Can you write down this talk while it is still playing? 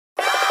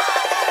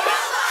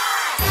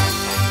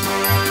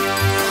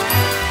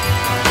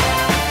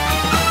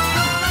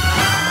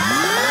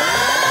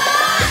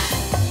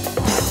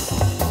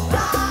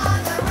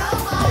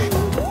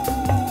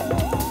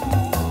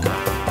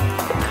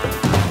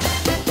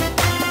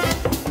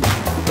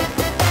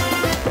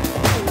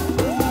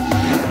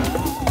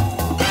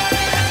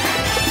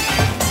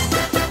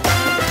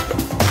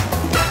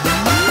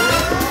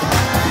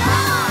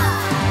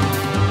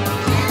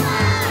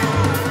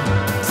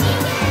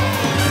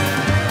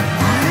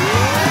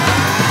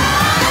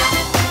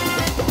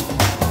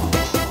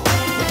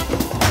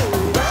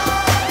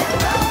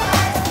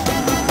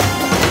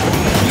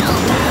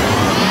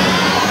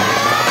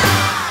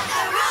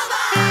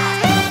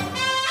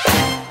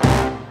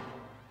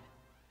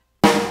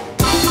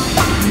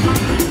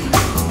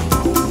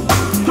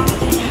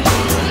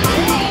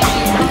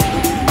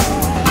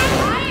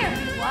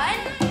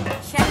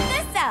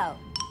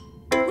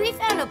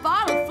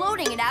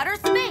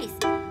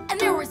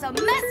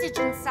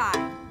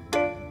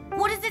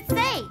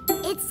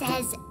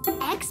says,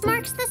 X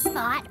marks the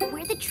spot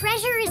where the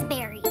treasure is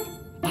buried.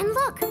 And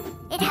look,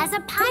 it has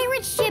a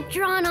pirate ship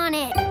drawn on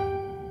it.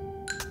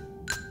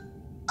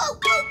 Oh!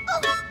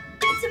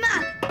 It's a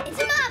map! It's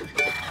a map!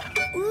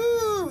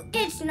 Ooh,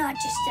 it's not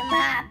just a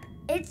map.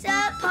 It's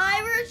a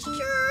pirate's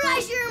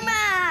treasure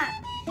map!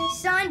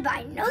 Signed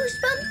by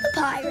Nosebump the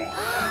Pirate.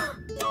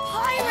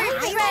 Pirate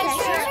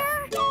treasure?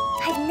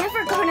 I've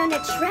never gone on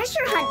a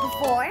treasure hunt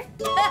before.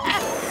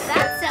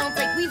 That sounds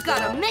like we've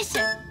got a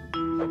mission.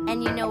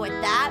 And you know what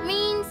that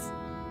means?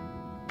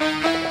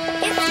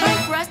 It's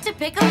time for us to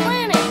pick a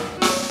planet.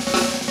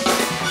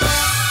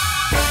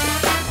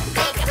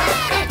 Pick a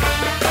planet!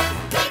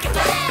 Pick a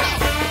planet!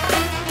 Pick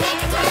a planet!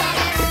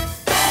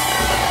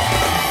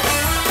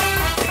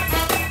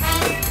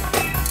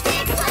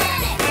 Pick a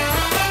planet!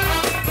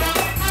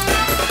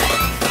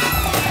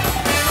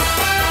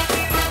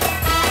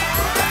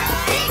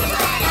 Pick a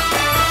planet!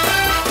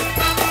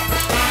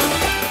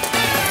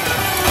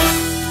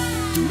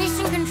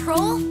 Mission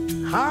control?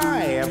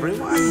 Hi,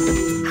 everyone.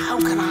 How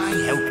can I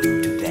help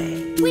you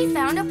today? We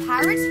found a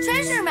pirate's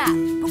treasure map,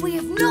 but we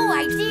have no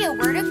idea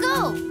where to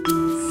go.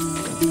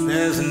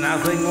 There's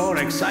nothing more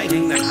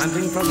exciting than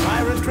hunting for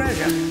pirate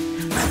treasure.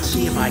 Let's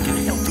see if I can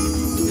help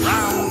you.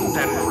 Round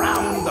and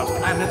round the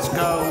planets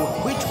go.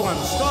 Which one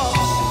stops?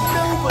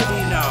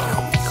 Nobody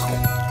knows.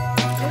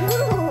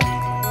 Ooh,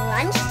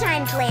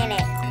 lunchtime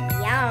planet.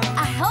 Yum.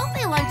 A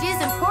healthy lunch is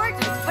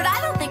important, but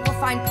I don't think we'll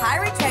find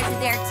pirate treasure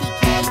there, TK.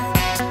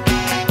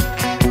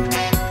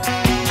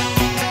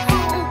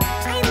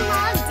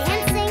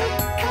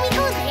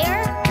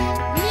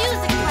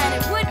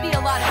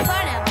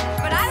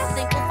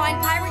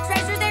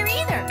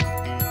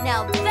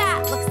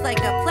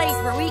 Like a place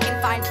where we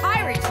can find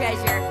pirate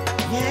treasure.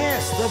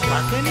 Yes, the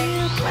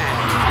Buccaneer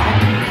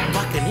planet.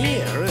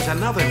 Buccaneer is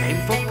another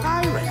name for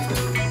pirate.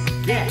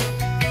 Get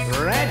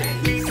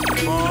ready for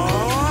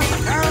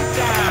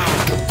countdown.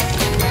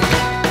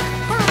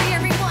 Hurry,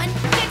 everyone!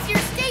 Get to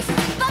your stations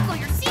and buckle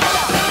your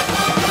seatbelts.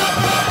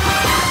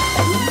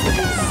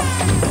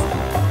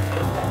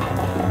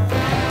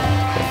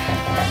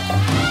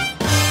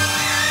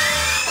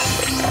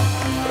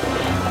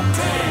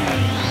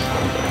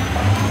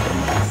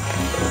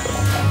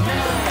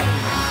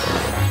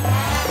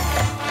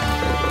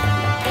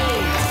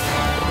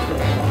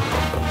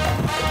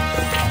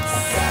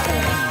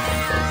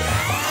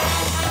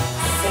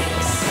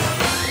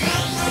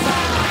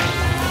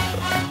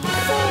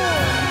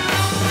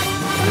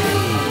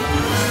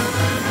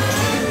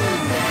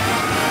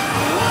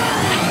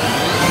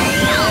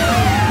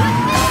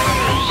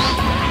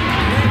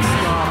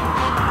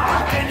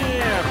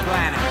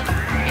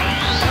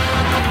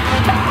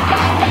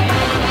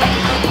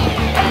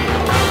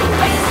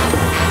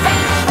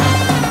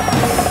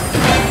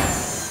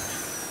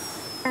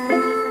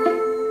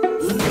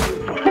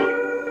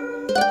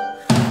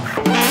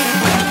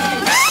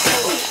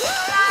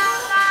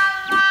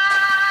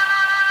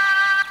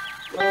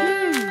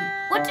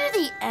 What do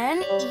the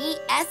N, E,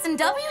 S, and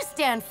W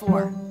stand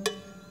for?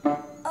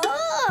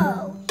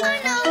 Oh, I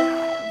know.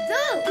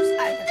 Those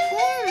are the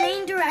 4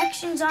 main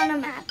directions on a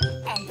map.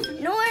 N for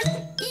north,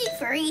 E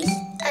for east,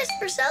 S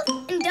for south,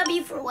 and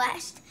W for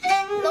west.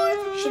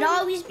 North should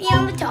always be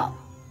on the top.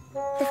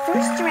 The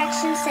first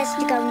direction says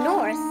to go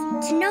north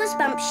to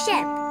Nosebump's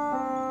ship.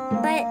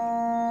 But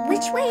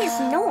which way is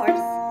north?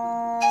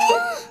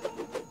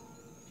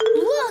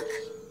 Look!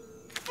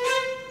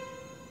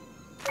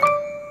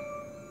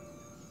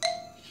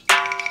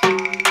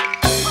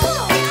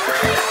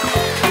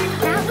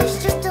 That was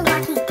just a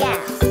lucky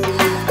guess.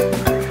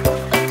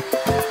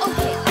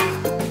 Okay,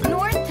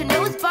 north to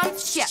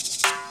Nosebump's ship.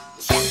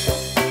 Check.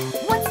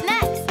 What's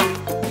next?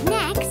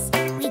 Next,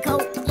 we go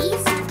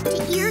east to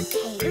Ear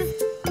Cave,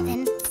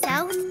 then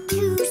south to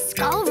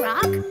Skull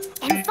Rock,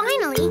 and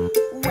finally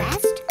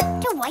west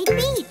to White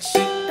Beach.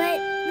 But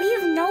we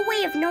have no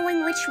way of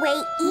knowing which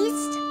way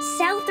east,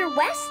 south, or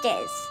west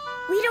is.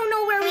 We don't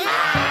know where we...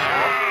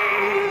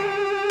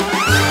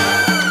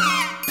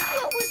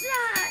 What was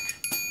that?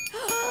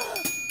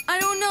 I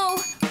don't know,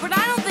 but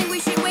I don't think we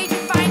should wait to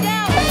find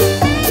out.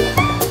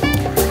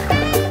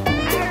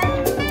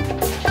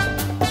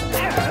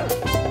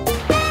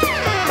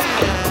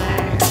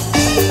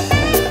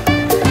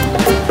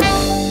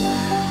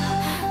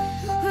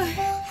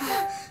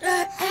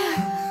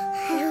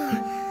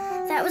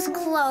 That was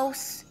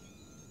close.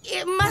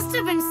 It must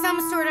have been some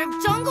sort of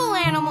jungle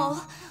animal.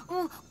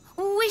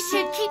 We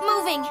should keep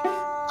moving.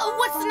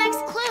 What's the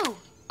next clue?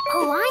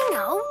 Oh, I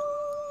know.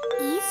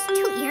 East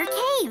to Ear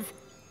Cave.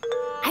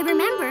 I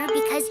remember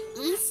because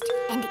east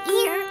and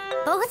ear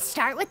both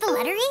start with the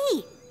letter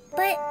E.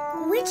 But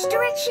which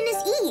direction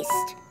is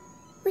east?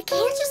 We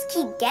can't just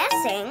keep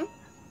guessing.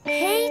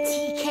 Hey,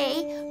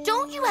 TK,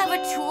 don't you have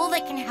a tool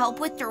that can help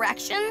with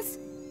directions?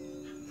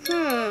 A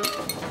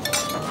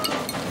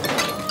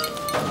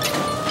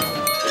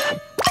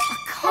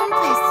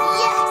compass,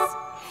 yes!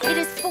 It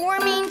has 4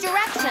 main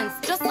directions,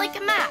 just like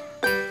a map.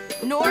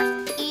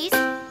 North, east,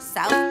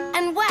 south,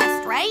 and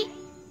west, right?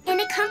 And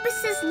a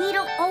compass's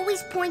needle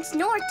always points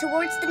north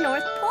towards the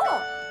North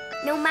Pole.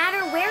 no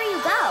matter where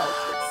you go.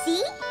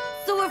 See?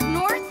 So if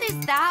north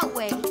is that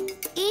way,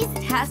 east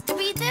has to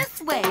be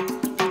this way.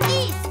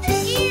 East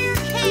Ear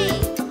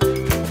Cave.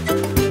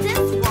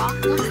 This rock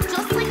looks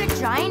just like a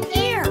giant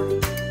ear.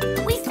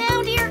 We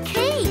found Ear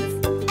Cave.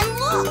 And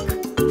look!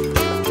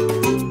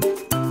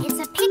 It's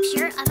a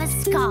picture of a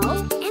skull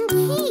and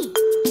key.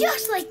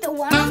 Just like the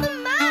one on the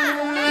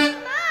map.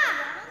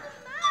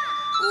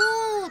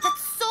 Ooh,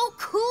 that's so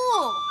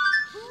cool.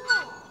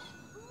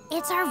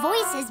 It's our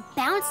voices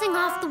bouncing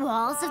off the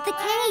walls of the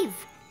cave.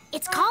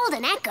 It's called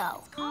an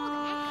echo. Hello!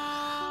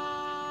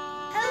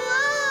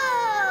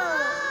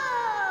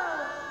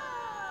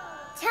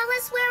 Tell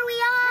us where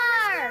we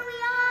are.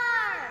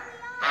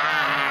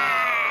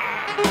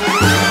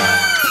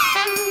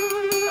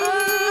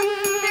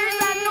 There's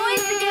that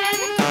noise again.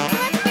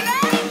 Let's get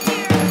out of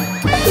here.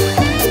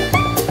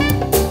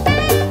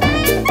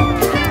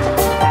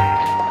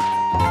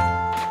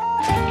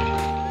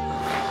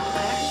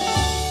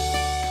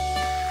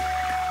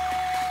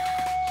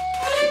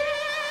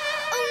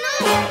 Oh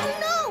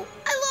no!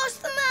 I lost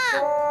the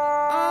map.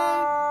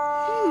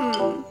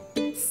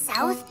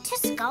 South to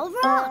Skull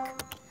Rock.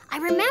 I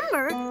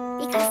remember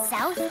because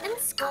South and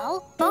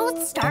Skull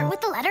both start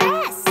with the letter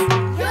S.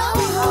 Yo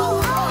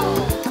ho ho!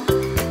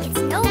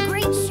 It's no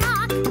great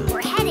shock.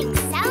 We're heading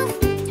south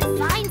to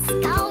find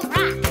Skull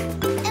Rock.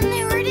 And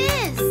there it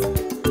is.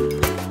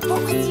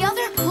 What was the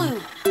other clue?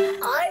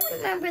 I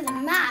remember the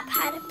map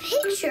had a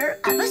picture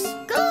of a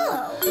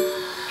skull.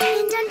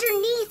 And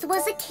underneath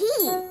was a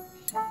key.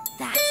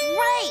 That's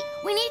right.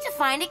 We need to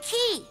find a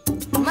key.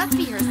 It must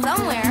be here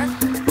somewhere.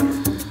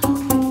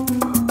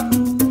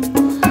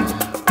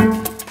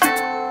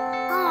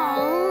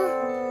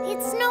 Oh,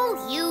 it's no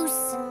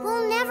use.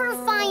 We'll never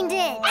find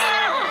it.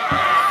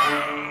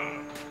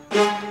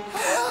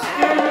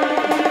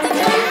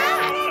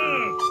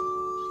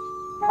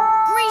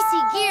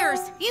 Greasy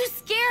Gears, you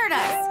scared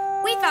us.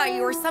 We thought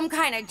you were some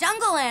kind of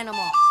jungle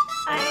animal.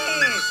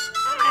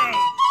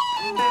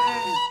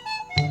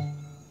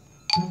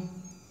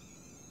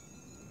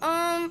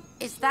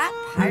 Is that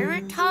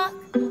pirate talk?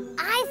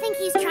 I think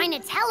he's trying to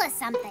tell us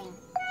something.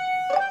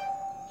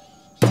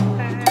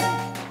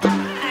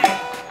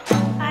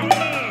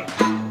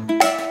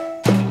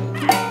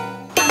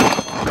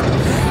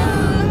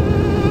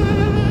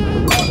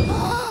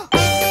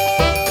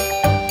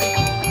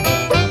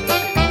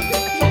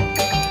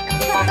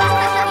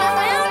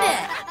 Found it.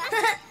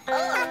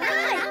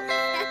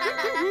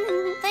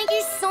 Thank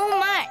you so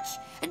much.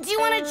 Do you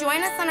want to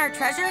join us on our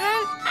treasure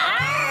hunt?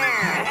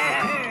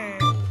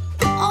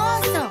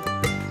 Awesome.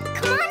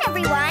 Come on,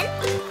 everyone.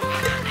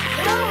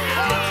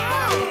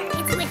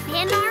 It's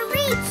within our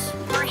reach.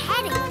 We're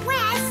heading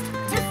west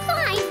to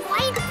find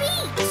White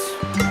Beach.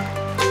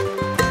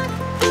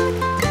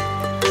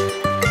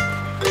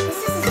 This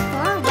is as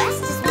far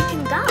west as we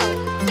can go.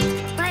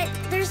 But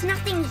there's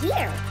nothing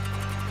here.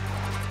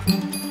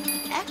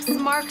 X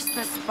marks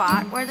the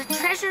spot where the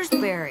treasure's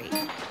buried.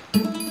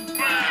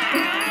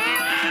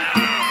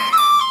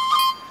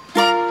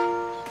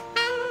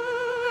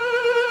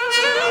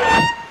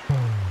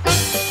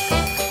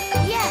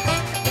 Yes,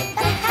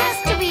 that has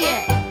to be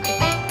it.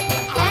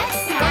 X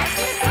marks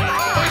the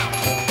spot.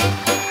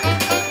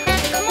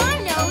 Come on,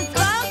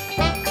 Nosebug.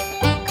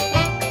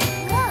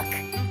 Look,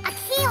 a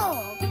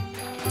keyhole.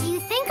 Do you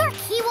think our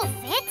key will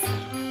fit?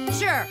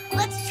 Sure,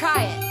 let's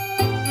try it.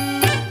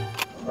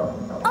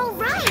 Oh,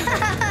 right.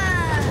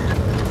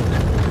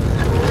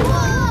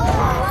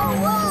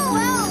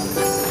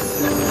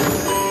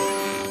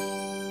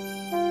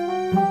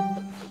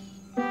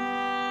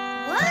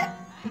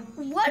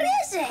 What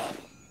is it?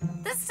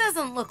 This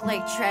doesn't look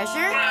like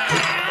treasure.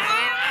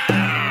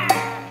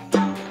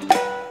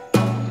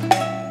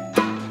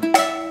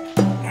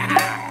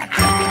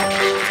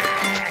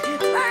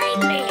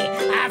 Finally,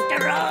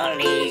 after all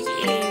these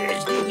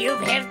years,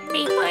 you've helped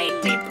me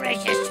find me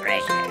precious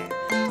treasure.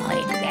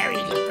 I'd buried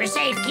it for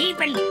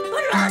safekeeping,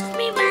 but lost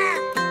me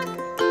map.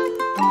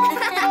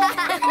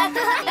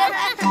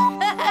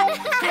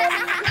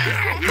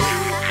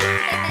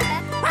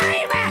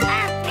 I'm a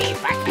happy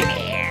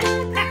buccaneer.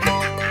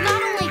 Not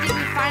only did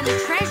we find the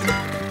treasure,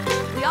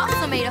 we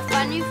also made a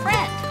fun new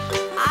friend.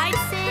 I'd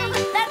say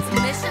that's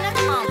mission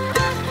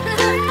accomplished.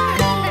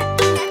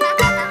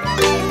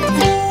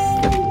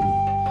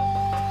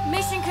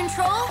 Mission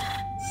control?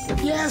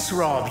 Yes,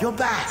 Rob, you're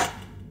back.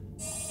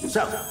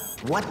 So,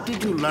 what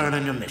did you learn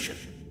on your mission?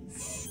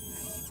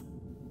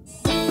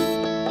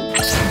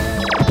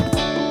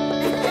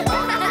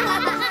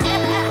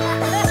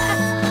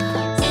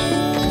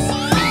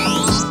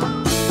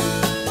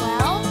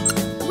 Well,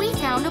 we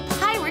found a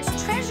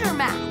pirate's treasure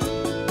map.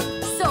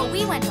 So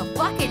we went to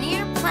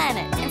Buccaneer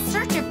Planet in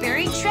search of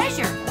buried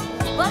treasure.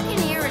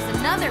 Buccaneer is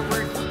another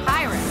word for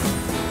pirate.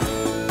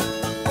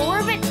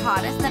 Orbit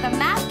taught us that a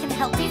map can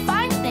help you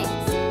find things.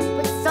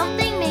 But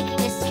something making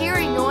a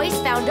scary noise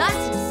found us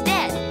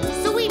instead,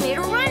 so we made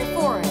a run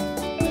for it.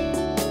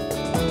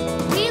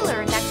 We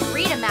learned that to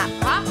read a map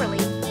properly,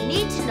 you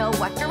need to know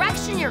what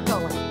direction you're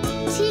going.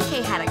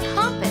 TK had a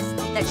compass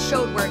that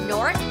showed where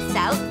north,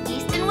 south,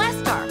 east, and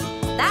west are.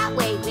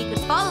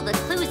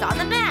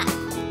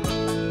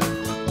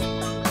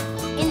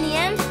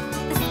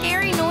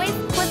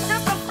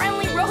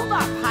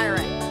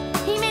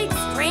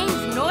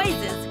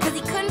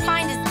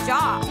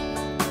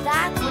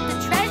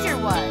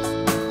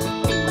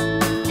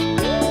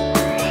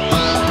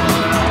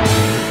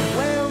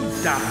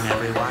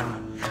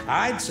 everyone.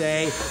 I'd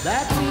say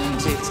that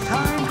means it's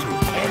time to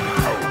head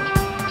home.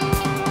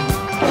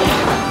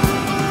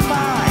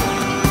 5,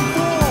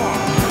 4,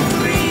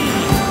 3,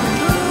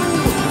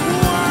 2,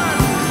 1.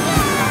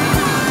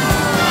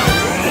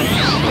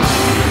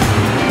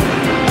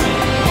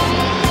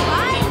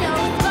 Bye,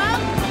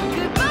 Nosebum.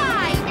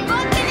 Goodbye,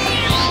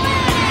 Buccaneer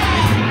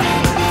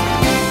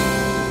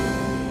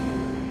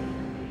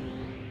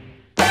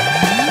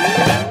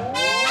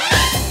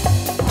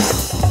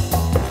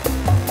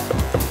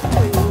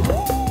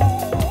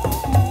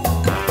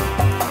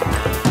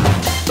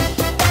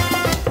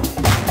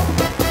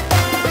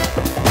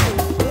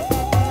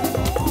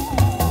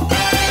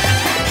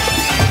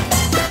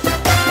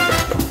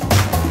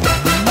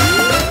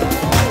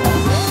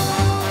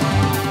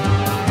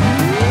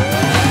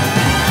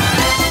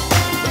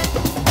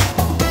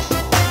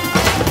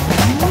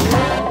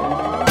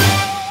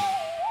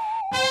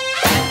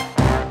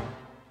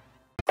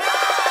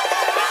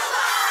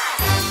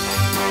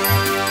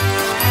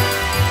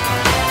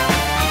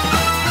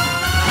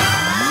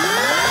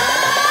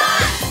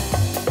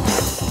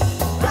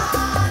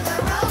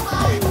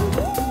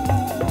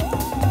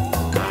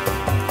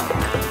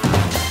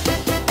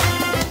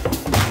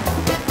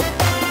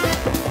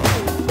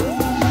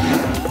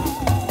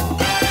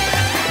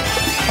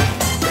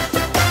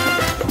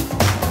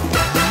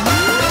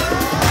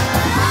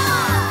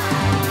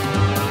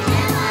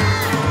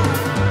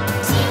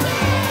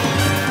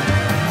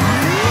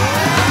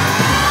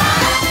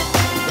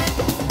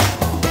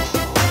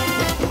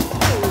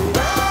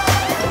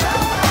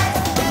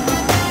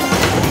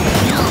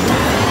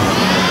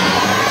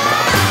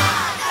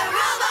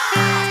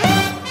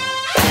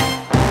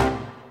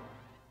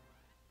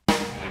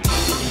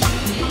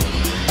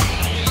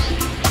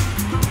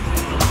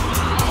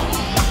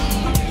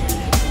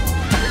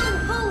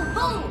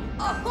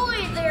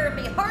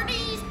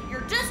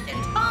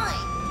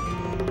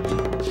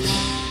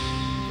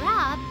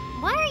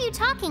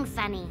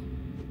funny.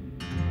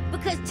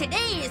 Because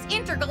today is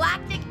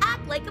Intergalactic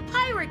Act Like a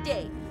Pirate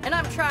Day, and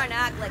I'm trying to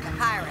act like a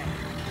pirate.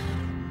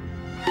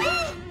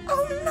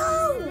 Oh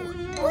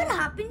no! What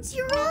happened to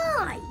your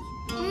eye?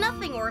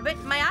 Nothing,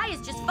 Orbit. My eye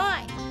is just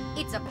fine.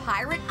 It's a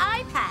pirate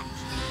eye patch.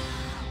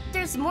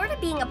 There's more to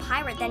being a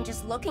pirate than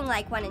just looking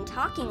like one and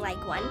talking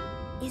like one,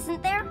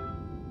 isn't there?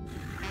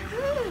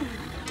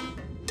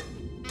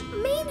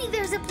 Maybe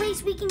there's a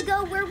place we can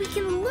go where we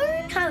can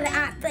learn how to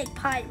act like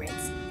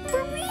pirates.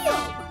 For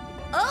real!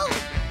 Oh,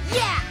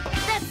 yeah!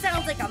 That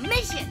sounds like a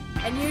mission!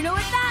 And you know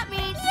what that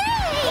means?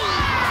 Yay!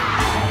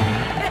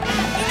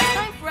 It's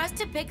time for us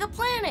to pick a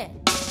planet.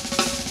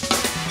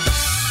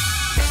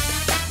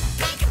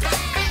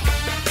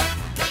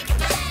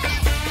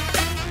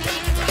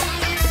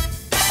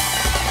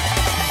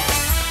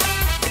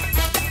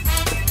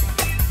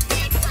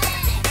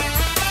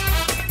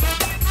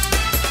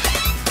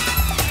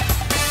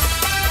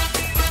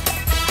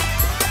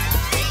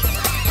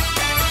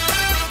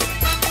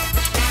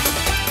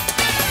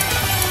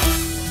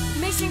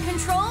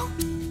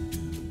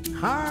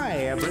 Hi,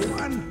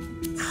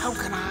 everyone. How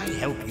can I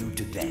help you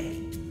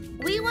today?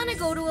 We want to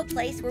go to a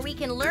place where we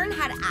can learn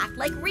how to act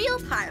like real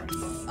pirates.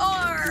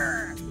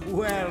 Or...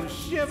 Well,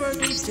 shiver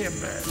me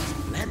timbers.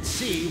 Let's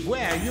see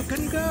where you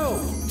can go.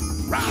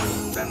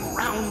 Round and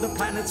round the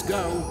planets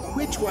go.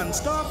 Which one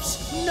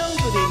stops?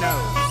 Nobody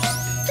knows.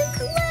 The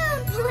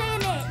clown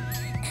planet!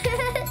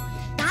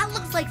 That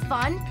looks like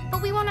fun,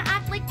 but we want to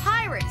act like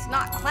pirates,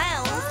 not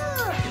clowns.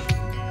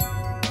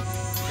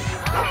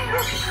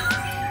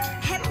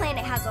 Pet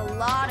Planet has a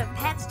lot of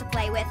pets to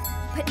play with,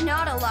 but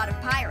not a lot of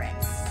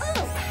pirates.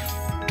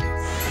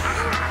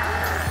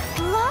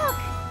 Look,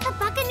 the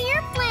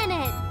Buccaneer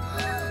planet.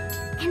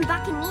 And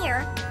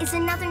Buccaneer is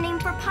another name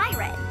for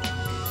pirate.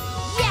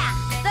 Yeah,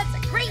 that's a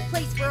great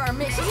place for our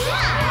mission.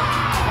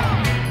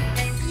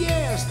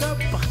 Yes, the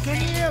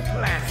Buccaneer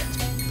planet.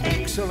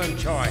 Excellent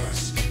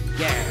choice.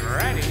 Get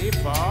ready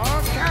for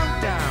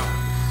countdown.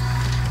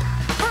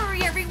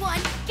 Hurry,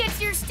 everyone. Get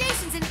to your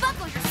stations and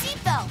buckle your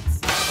seatbelts.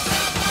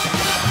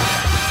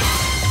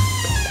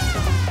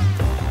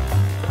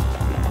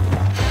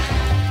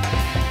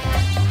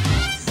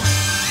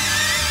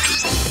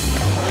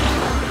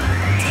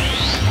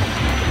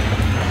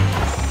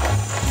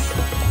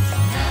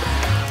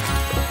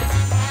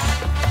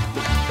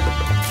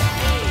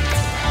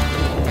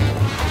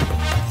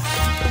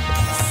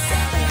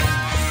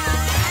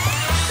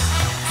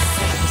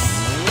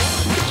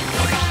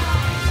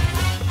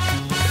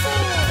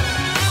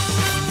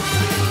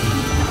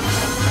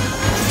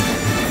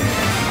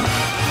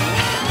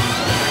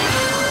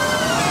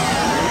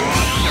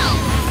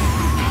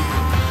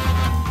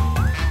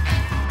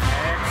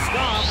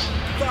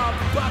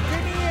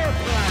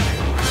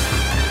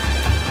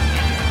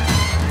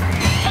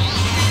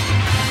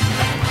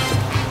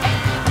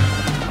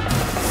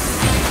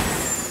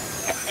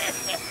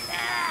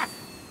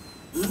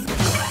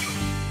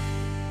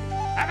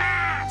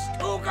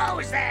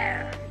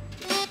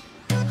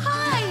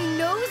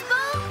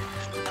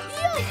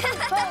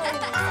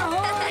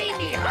 Ahoy,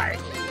 me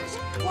hearties!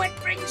 What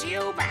brings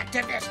you back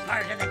to this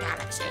part of the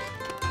galaxy?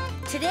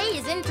 Today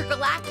is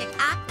Intergalactic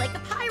Act Like a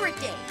Pirate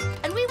Day,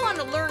 and we want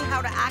to learn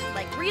how to act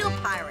like real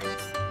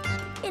pirates.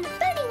 And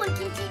if anyone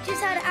can teach us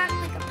how to act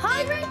like a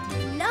pirate,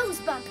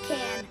 Nosebump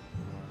can.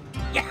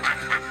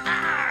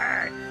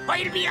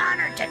 I'll be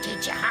honored to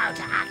teach you how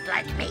to act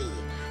like me,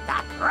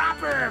 the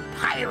proper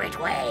pirate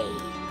way.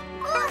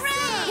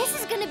 Hooray! This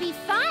is gonna be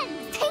fun.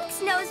 Thanks,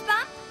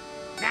 Nosebump.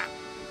 Now,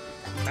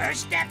 the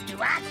first step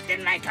to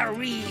acting like a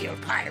real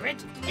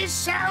pirate is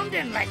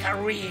sounding like a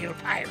real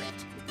pirate.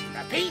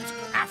 Repeat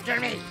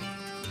after me.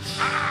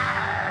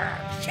 Arr,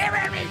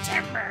 shiver me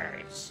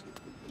timbers.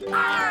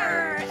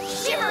 Arr!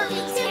 Shiver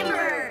me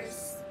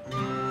timbers!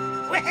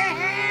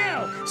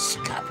 Well,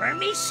 scupper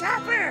me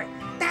supper.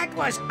 That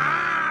was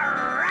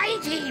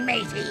alrighty,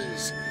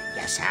 mateys.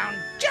 You sound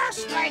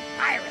just like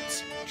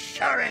pirates,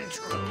 sure and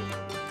true.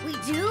 We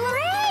do?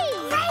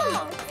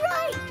 Right!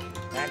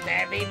 But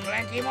there be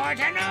plenty more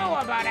to know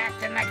about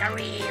acting like a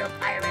real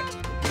pirate.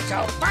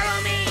 So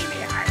follow me,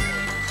 me hearties.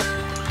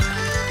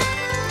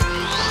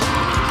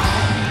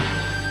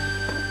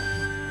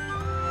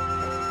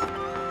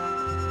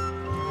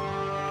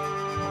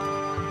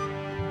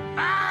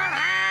 All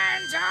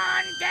hands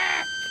on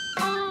deck.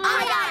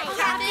 Aye, aye,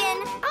 Captain.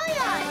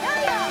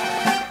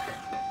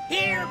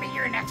 Here be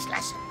your next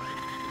lesson.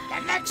 The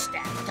next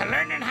step to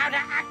learning how to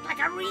act like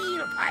a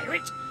real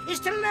pirate is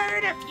to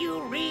learn a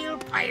few real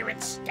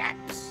pirate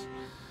steps.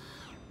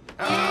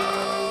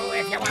 Oh,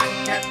 if you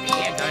want to be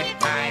a good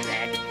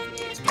pirate,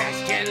 it's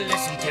best you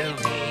listen to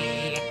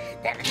me.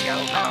 Then yo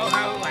ho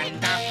ho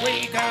and off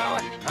we go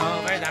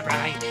over the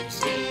briny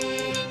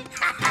sea.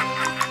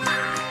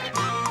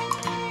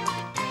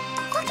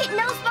 Look at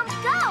Nosebump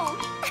go.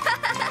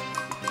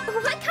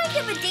 What kind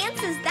of a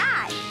dance is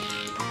that?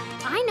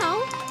 I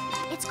know.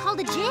 It's called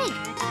a jig.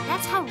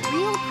 That's how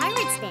real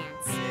pirates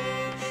dance.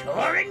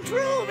 Sure and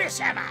true, Miss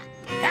Emma.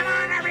 Come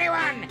on,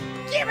 everyone.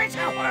 Give it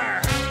a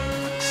whirl.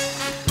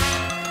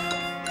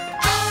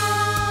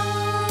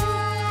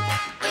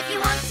 If you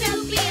want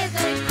to be a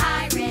good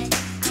pirate,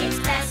 it's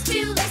best to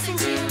listen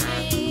to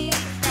me.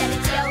 Then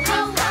it's yo ho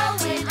ho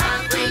and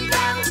off we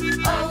go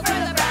over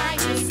the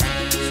briny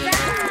sea.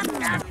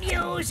 Stop the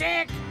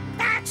music.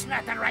 That's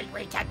not the right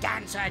way to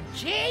dance a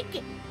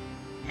jig.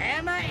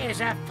 Emma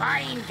is a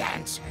fine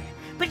dancer,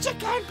 but you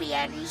can't be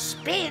adding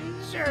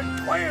spins or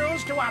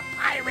twirls to a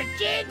pirate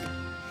jig.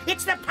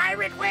 It's the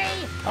pirate way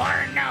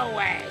or no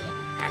way,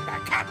 and the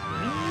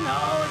captain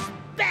knows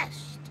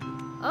best.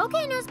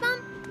 Okay,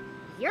 Nosebump.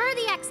 You're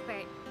the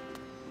expert.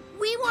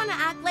 We want to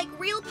act like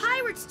real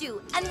pirates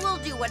do, and we'll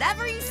do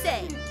whatever you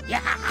say.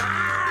 Yeah,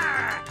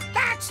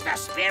 that's the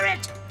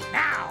spirit.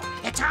 Now,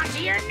 it's on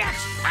to your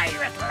next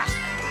pirate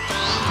lesson.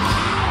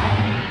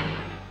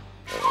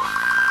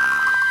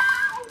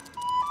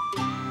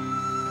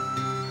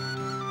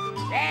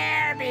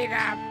 There be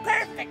the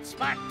perfect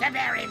spot to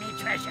bury me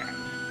treasure,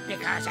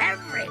 because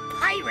every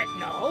pirate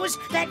knows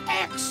that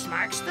X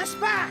marks the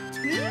spot.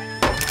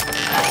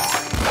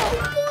 Oh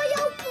boy!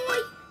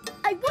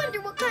 I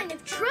wonder what kind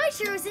of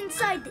treasure is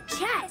inside the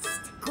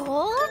chest.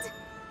 Gold?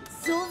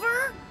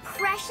 Silver?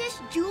 Precious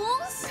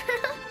jewels?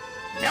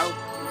 Nope.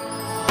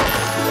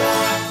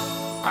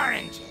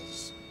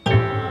 Oranges.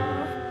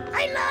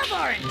 I love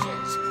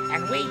oranges,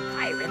 and we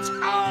pirates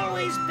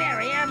always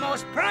bury our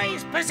most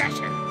prized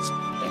possessions.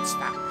 It's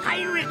the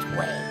pirate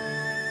way.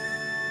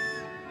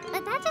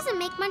 But that doesn't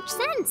make much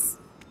sense.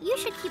 You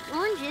should keep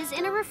oranges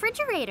in a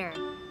refrigerator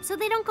so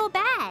they don't go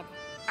bad.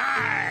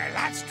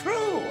 That's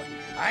true.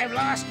 I've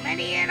lost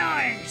many an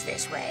orange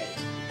this way,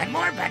 and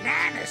more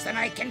bananas than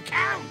I can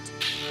count.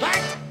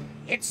 But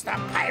it's the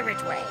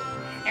pirate way,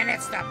 and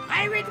it's the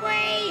pirate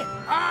way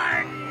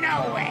or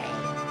no way.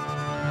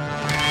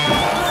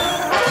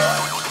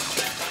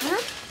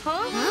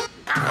 Huh?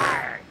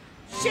 Arr!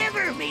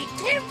 Shiver me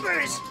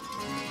timbers!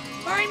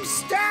 I'm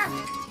stuck!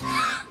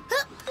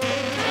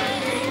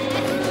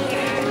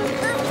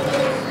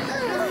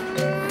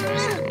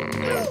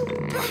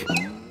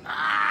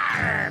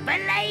 Arr!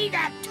 Belay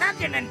the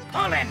tugging and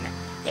pulling!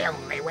 The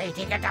only way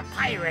to get a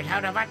pirate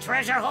out of a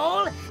treasure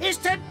hole is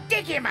to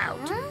dig him out.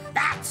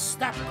 That's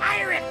the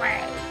pirate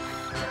way.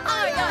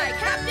 Aye, aye,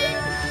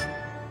 Captain.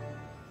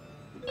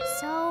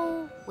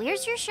 So,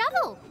 where's your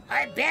shovel?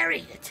 I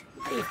buried it.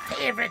 My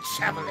favorite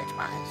shovel it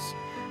was.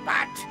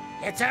 But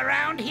it's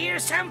around here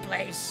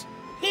someplace.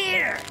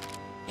 Here.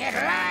 It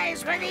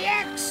lies where the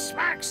X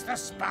marks the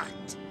spot.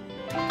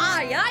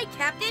 Aye, aye,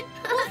 Captain.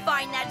 We'll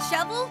find that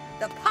shovel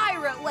the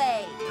pirate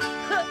way.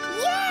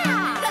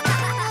 Yeah!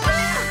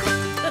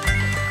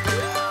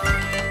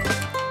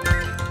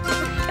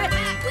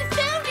 We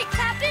found it,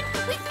 Captain.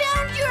 We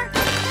found your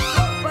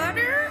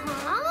butter.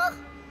 Huh?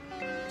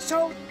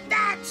 So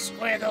that's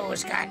where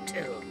those got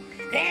to.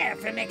 They're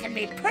for making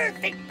me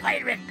perfect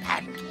pirate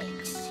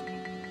pancakes.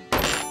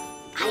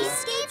 Ice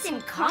skates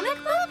and comic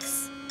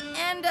books?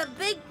 And a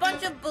big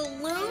bunch of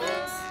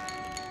balloons?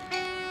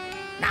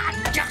 Not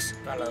just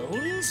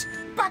balloons,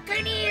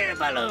 buccaneer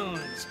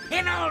balloons.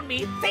 In all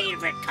me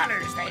favorite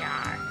colors they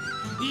are.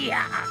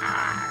 Yeah.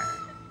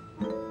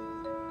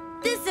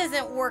 This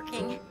isn't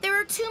working. There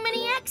are too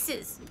many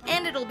X's,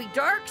 and it'll be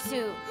dark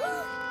soon.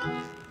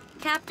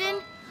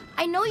 Captain,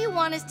 I know you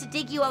want us to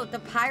dig you out the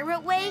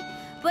pirate way,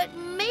 but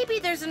maybe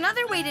there's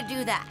another way to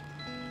do that.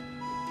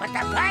 But the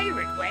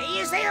pirate way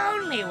is the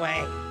only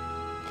way.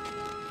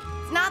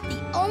 It's not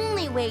the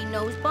only way,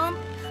 Nosebump.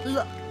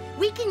 Look,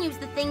 we can use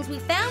the things we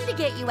found to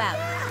get you out.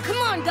 Come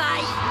on,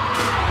 guys.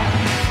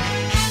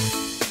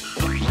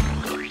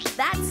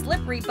 That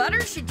slippery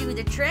butter should do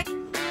the trick.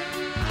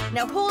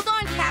 Now hold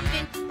on,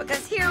 Captain,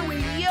 because here we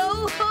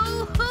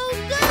yo-ho-ho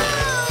go!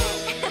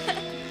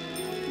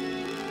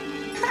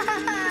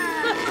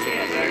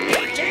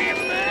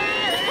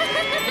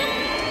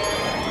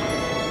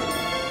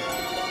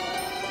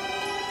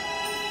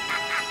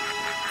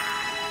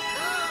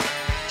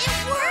 It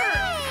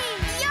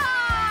worked!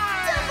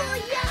 Yar! Double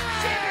yar!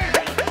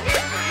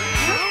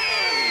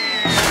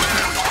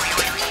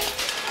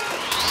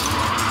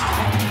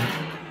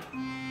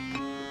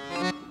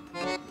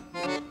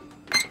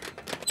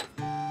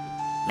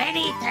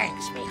 Many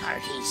thanks, me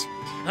hearties.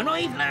 And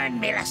I've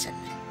learned me lesson.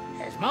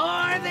 There's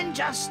more than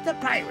just the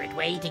pirate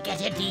way to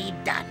get a deed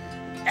done.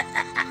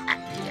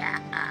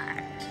 Yar.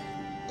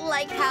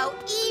 Like how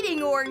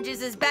eating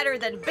oranges is better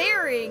than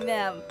burying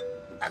them.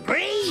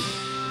 Agreed?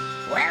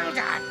 Well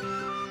done.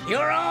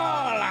 You're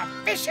all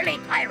officially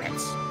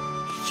pirates.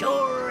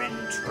 Sure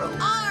and true.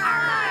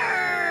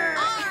 Arr!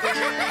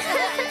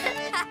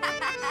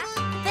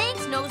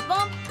 Thanks,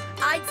 Nosebump.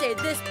 I'd say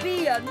this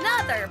be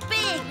another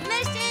big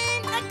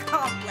mission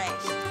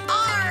accomplished.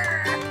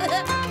 Arr!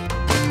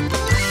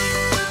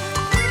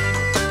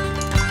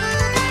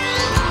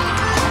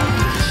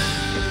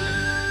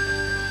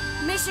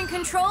 Mission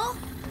Control?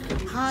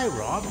 Hi,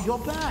 Rob, you're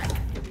back.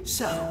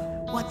 So,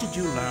 what did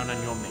you learn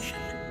on your mission?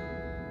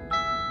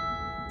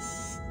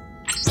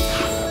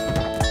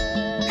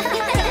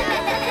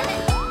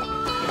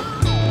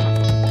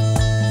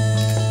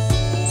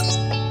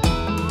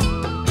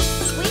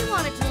 We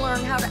wanted to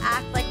learn how to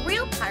act like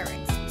real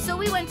pirates, so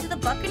we went to the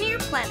Buccaneer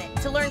planet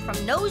to learn from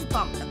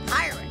Nosebump the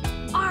pirate.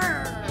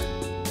 Arr!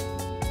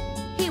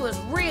 He was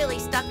really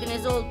stuck in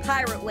his old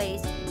pirate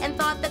ways and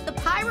thought that the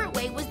pirate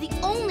way was the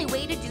only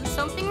way to do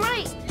something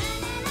right.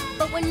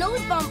 But when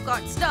Nosebump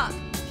got stuck,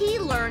 he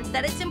learned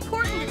that it's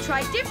important to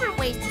try different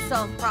ways to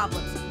solve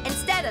problems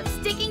instead of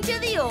sticking to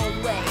the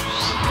old way.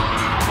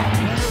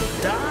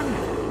 Well done.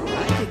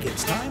 I think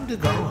it's time to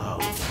go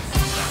home.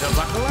 So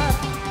buckle up.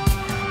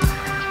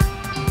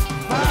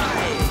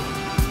 5,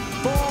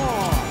 4,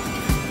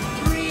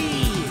 3,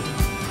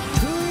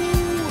 2,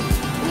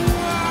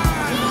 1.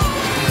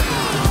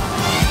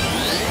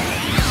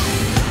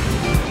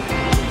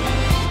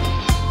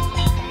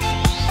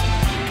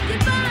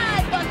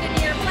 Goodbye,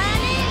 Buccaneer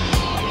planet!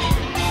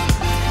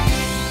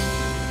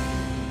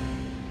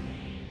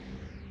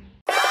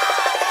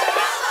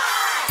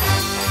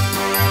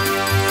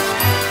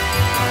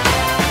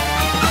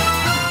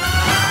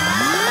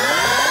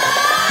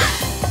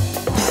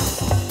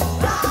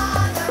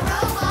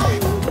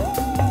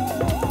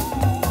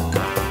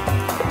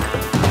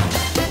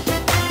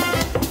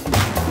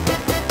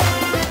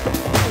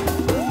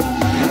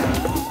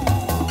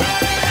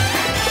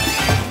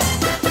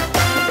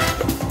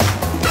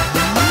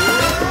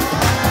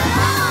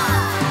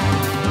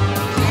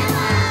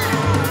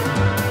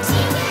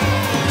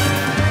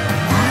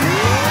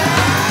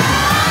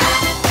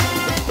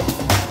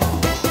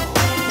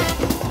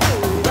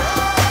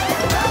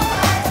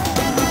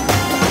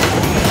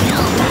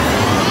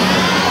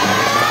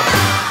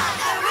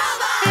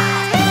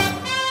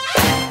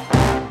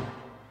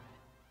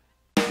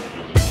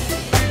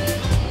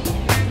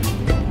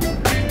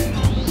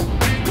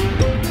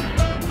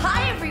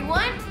 Hi,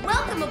 everyone!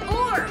 Welcome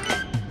aboard!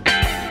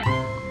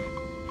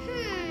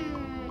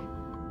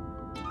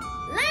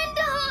 Land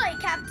ahoy,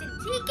 Captain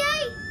TK!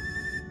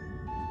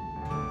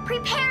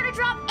 Prepare to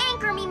drop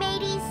anchor, me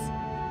mateys.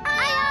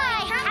 Aye,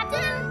 aye,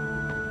 Captain!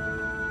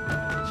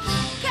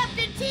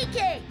 Captain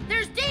TK,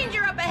 there's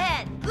danger up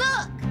ahead!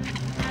 Look!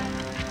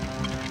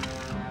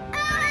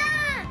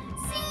 Ah!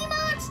 Sea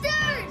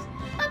monsters!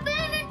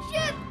 Abandoned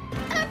ship!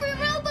 Every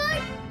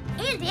robot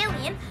and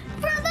alien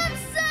for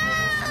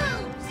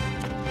themselves!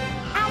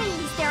 At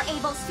ease there,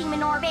 able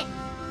seaman orbit.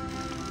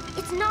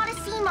 It's not a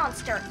sea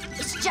monster.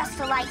 It's just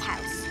a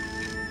lighthouse.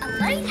 A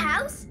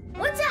lighthouse?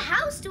 What's a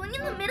house doing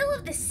in the middle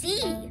of the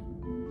sea?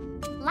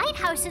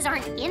 Lighthouses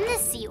aren't in the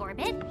sea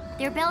orbit.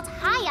 They're built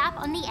high up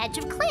on the edge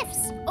of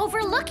cliffs,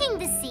 overlooking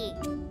the sea.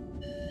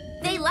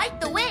 They light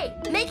the way,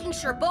 making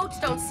sure boats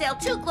don't sail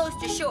too close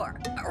to shore.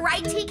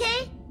 Right,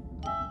 TK?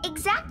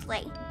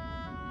 Exactly.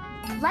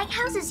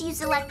 Lighthouses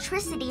use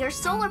electricity or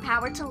solar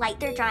power to light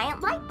their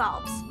giant light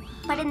bulbs.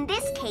 But in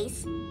this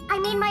case, I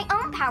made my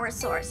own power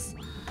source,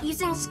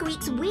 using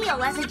Squeak's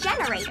wheel as a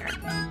generator.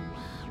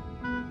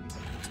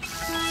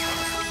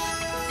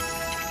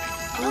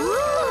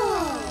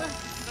 Ooh!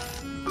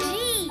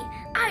 Gee,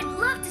 I'd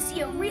love to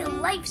see a real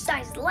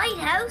life-size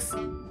lighthouse.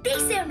 They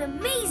sound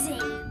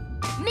amazing.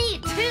 Me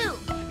too!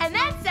 And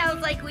that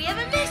sounds like we have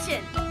a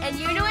mission. And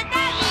you know what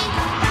that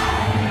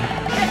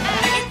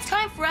means? It's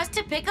time for us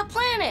to pick a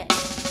planet.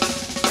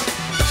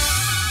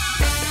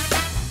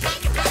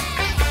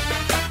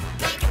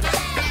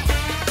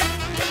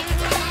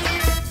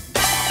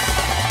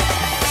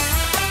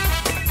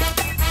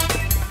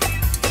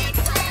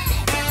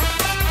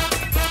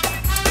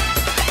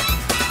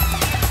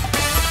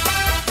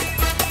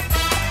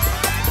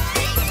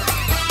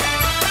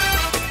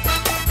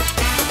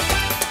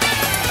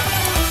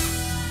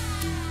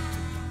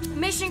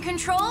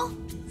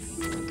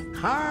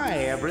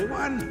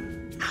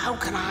 everyone. How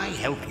can I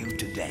help you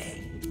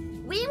today?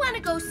 We want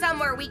to go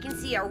somewhere we can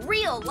see a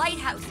real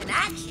lighthouse in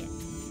action.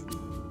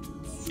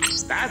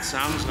 That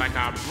sounds like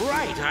a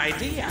bright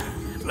idea.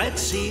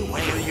 Let's see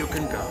where you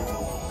can go.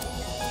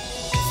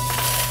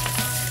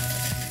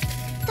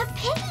 The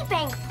piggy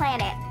bank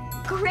planet.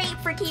 Great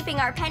for keeping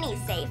our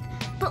pennies safe,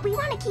 but we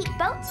want to keep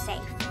boats safe.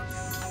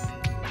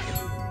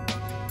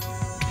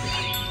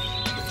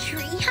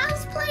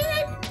 Treehouse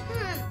planet?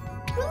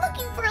 We're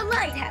looking for a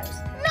lighthouse,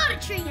 not a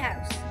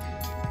treehouse.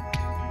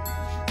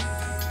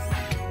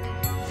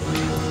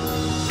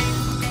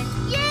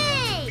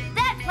 Yay!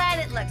 That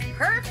planet looks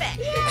perfect.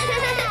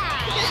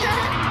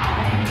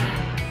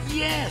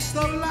 Yes,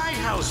 the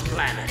lighthouse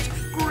planet.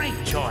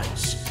 Great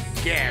choice.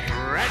 Get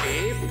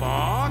ready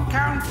for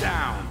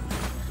countdown.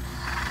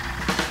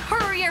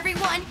 Hurry,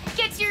 everyone!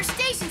 Get to your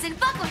stations and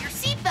buckle your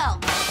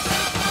seatbelt.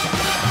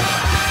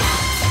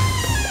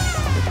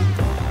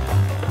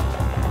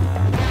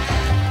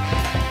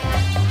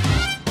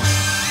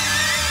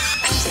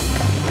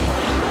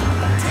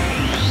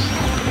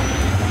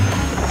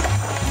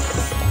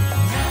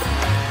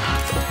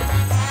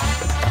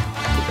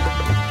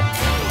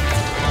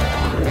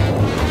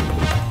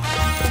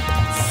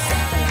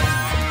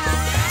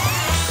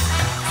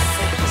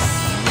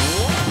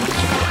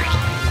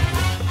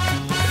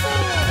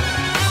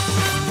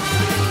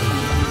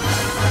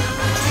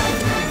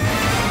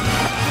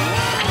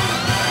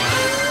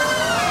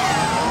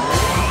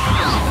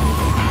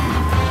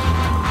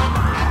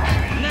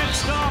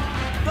 Next up,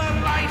 the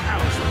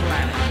lighthouse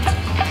planet.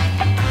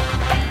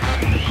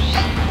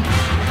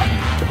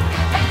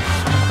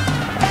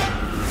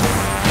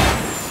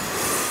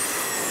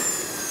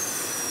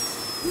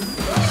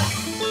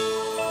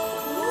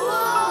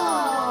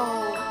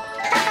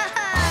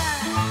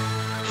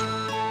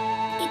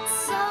 It's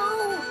so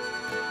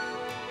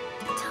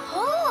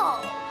tall.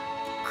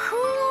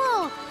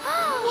 Cool.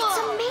 It's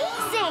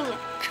amazing.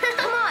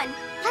 Come on,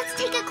 let's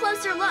take a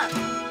closer look.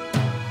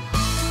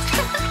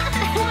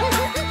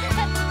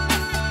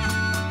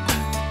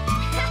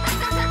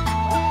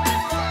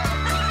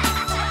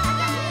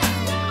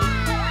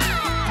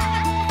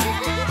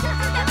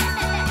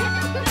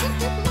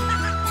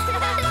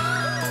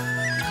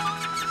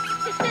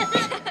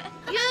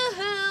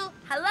 Yoo-hoo!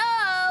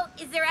 Hello?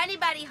 Is there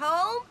anybody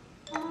home?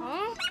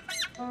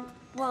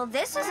 Well,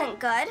 this isn't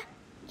good.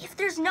 If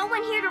there's no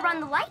one here to run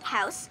the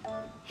lighthouse,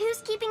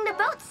 who's keeping the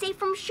boat safe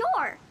from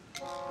shore?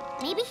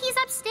 Maybe he's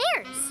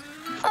upstairs.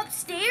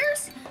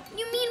 Upstairs?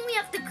 You mean we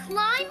have to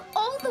climb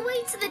all the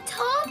way to the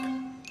top?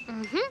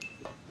 Mm-hmm.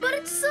 But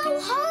it's so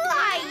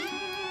high.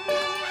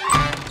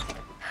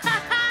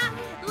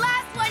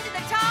 Last one to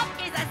the top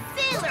is a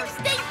sailor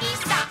stinky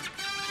sock.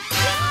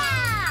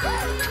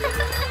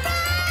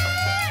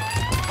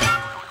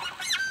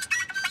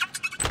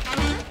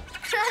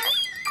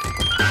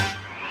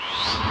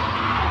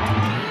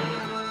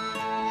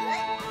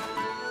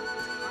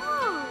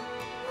 Oh,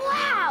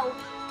 wow,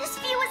 this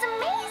view is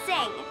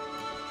amazing.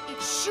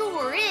 It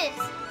sure is.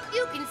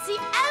 You can see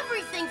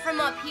everything from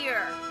up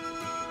here.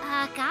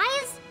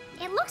 Guys,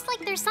 it looks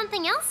like there's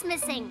something else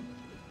missing.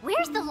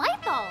 Where's the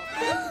light bulb?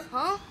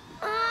 Huh?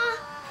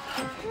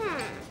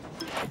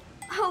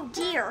 Oh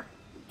dear.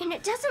 And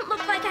it doesn't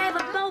look like I have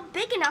a bulb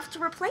big enough to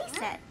replace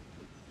it.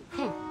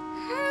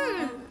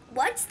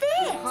 What's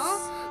this?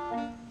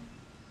 Huh?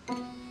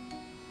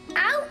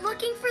 Out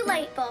looking for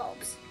light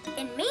bulbs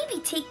and maybe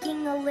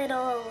taking a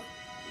little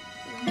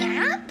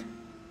nap?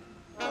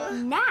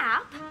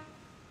 Nap?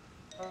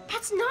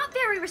 That's not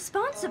very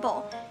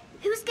responsible.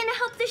 Who's gonna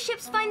help the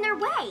ships find their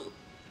way?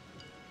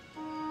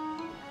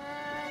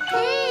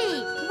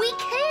 Hey, we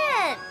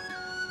can!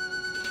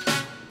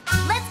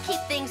 Let's keep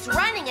things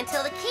running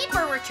until the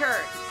keeper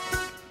returns.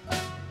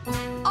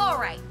 All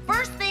right,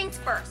 first things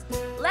first.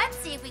 Let's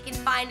see if we can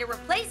find a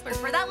replacement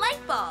for that light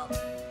bulb.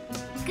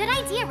 Good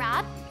idea,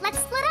 Rob. Let's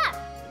split up.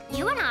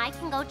 You and I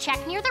can go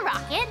check near the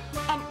rocket.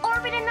 And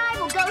Orbit and I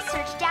will go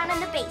search down in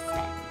the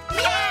basement.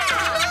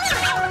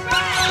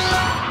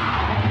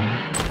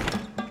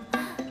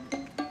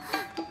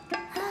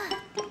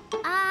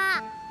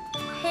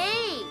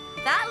 Hey,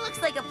 that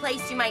looks like a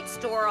place you might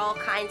store all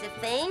kinds of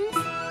things.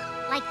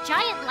 Like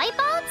giant light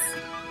bulbs?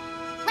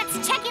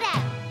 Let's check it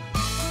out.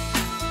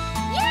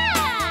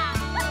 Yeah!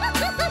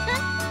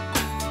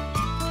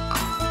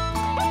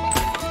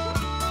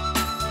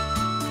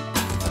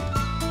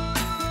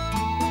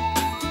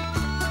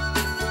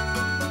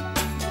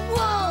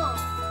 Whoa!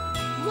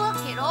 Look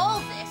at all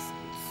this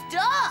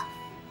stuff.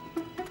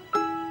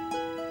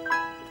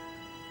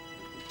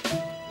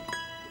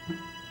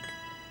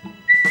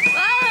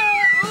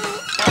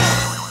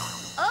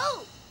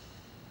 Oh!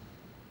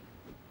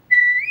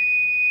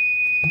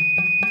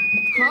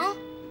 Huh?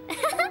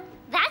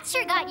 That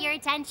sure got your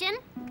attention.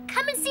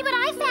 Come and see what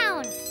I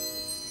found.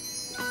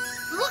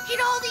 Look at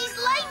all these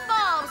light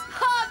bulbs!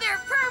 Oh,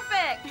 they're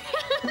perfect!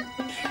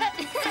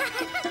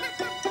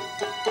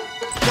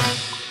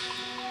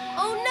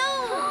 Oh no!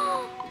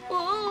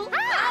 Oh.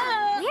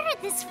 Where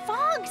did this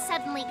fog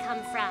suddenly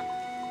come from?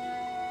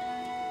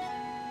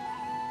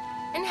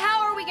 And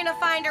how are we we gonna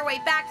find our way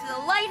back to the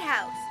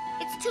lighthouse?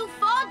 It's too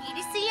foggy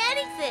to see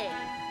anything.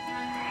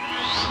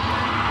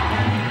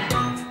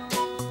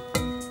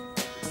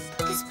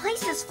 This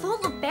place is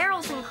full of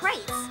barrels and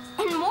crates,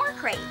 and more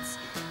crates.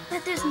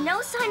 But there's no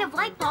sign of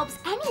light bulbs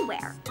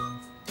anywhere.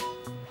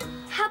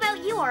 How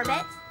about you,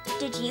 Orbit?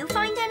 Did you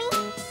find any?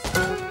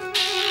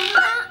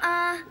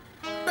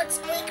 But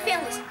Squeak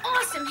found this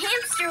awesome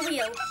hamster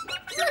wheel.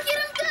 Look at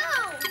him go!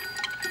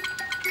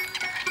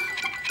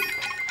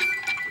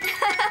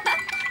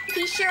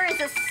 He sure is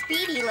a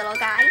speedy little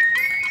guy.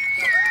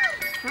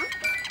 Huh?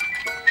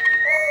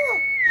 Oh,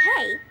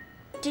 Hey,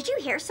 did you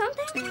hear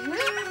something?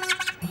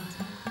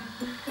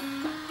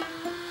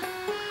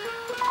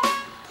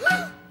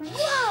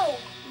 whoa!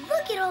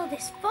 Look at all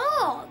this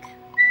fog.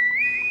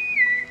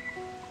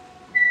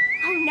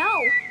 Oh no,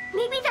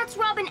 maybe that's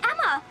Rob and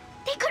Emma.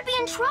 They could be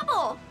in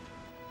trouble.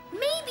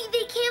 Maybe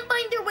they can't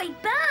find their way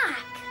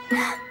back.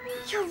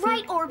 You're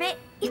right, Orbit.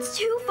 It's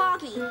too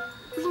foggy.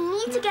 We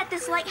need to get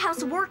this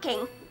lighthouse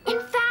working, and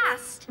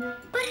fast.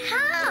 But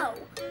how?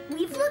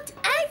 We've looked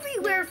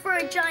everywhere for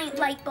a giant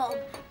light bulb.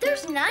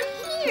 There's none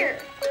here.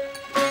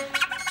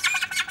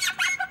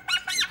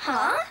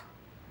 Huh?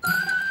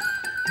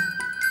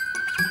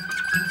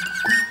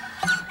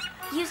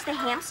 Use the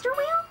hamster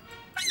wheel?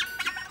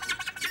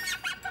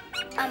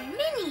 A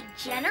mini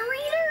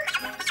generator?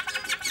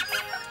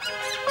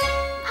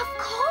 Of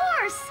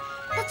course!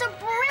 That's a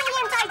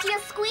brilliant idea,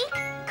 Squeak.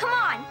 Come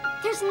on,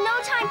 there's no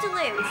time to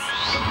lose.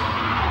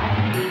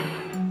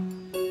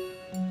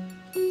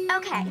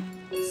 Okay,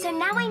 so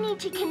now I need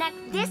to connect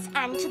this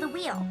end to the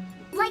wheel,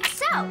 like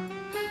so.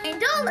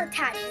 And I'll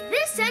attach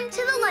this end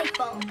to the light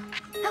bulb.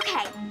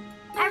 Okay,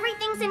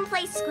 everything's in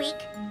place, Squeak.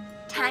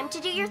 Time to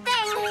do your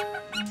thing.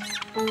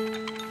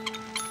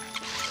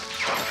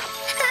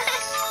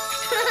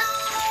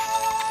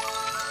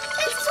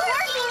 It's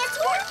working! It's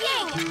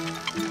working!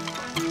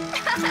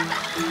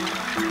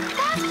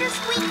 Faster,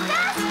 Squeak,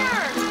 faster!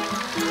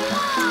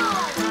 Whoa!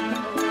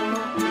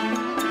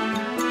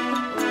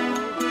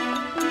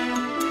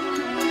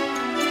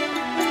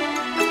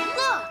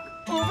 Look,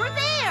 over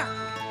there.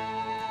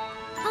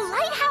 The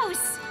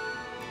lighthouse!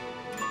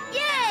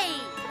 Yay!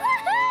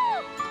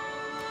 Woohoo!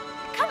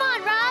 Come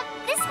on, Rob,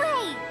 this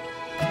way!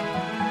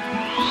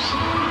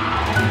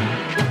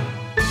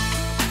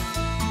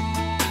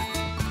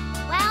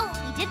 Well,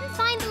 we didn't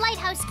find the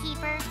lighthouse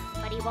keeper,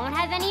 but he won't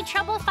have any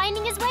trouble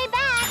finding his way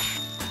back.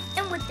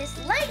 And with this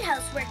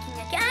lighthouse working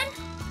again,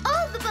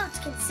 all the boats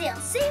can sail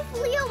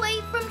safely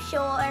away from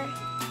shore.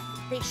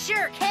 They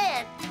sure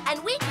can.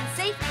 And we can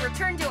safely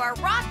return to our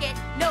rocket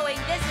knowing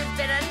this has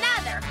been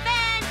another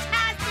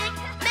fantastic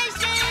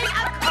mission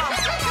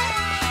accomplished.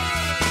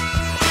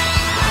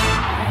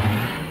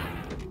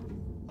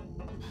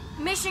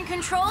 Mission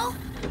Control?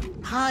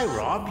 Hi,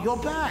 Rob, you're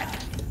back.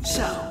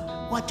 So,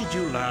 what did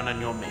you learn on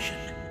your mission?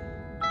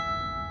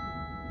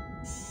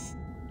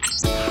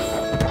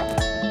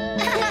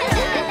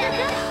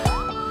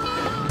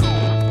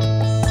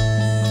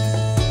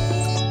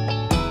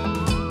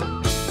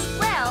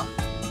 Well,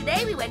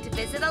 today we went to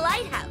visit a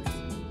lighthouse.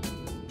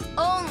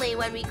 Only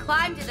when we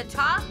climbed to the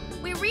top,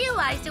 we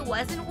realized it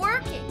wasn't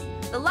working.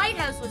 The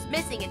lighthouse was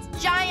missing its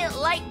giant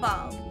light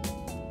bulb.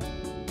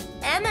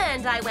 Emma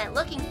and I went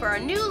looking for a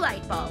new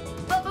light bulb,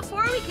 but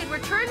before we could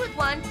return with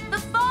one, the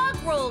fog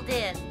rolled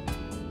in.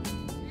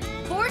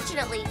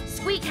 Fortunately,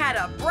 Squeak had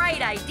a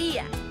bright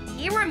idea.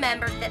 He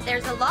remembered that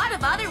there's a lot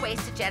of other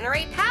ways to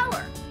generate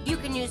power. You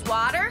can use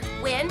water,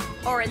 wind,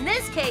 or in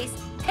this case,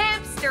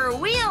 hamster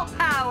wheel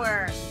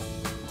power.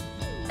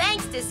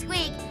 Thanks to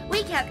Squeak,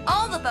 we kept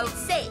all the boats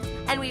safe,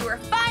 and we were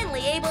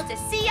finally able to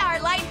see our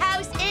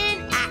lighthouse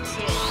in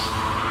action.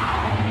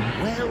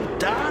 Well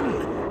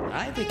done.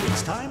 I think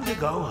it's time to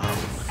go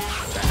home.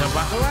 Better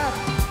buckle up.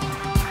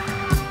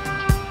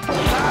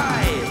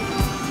 5,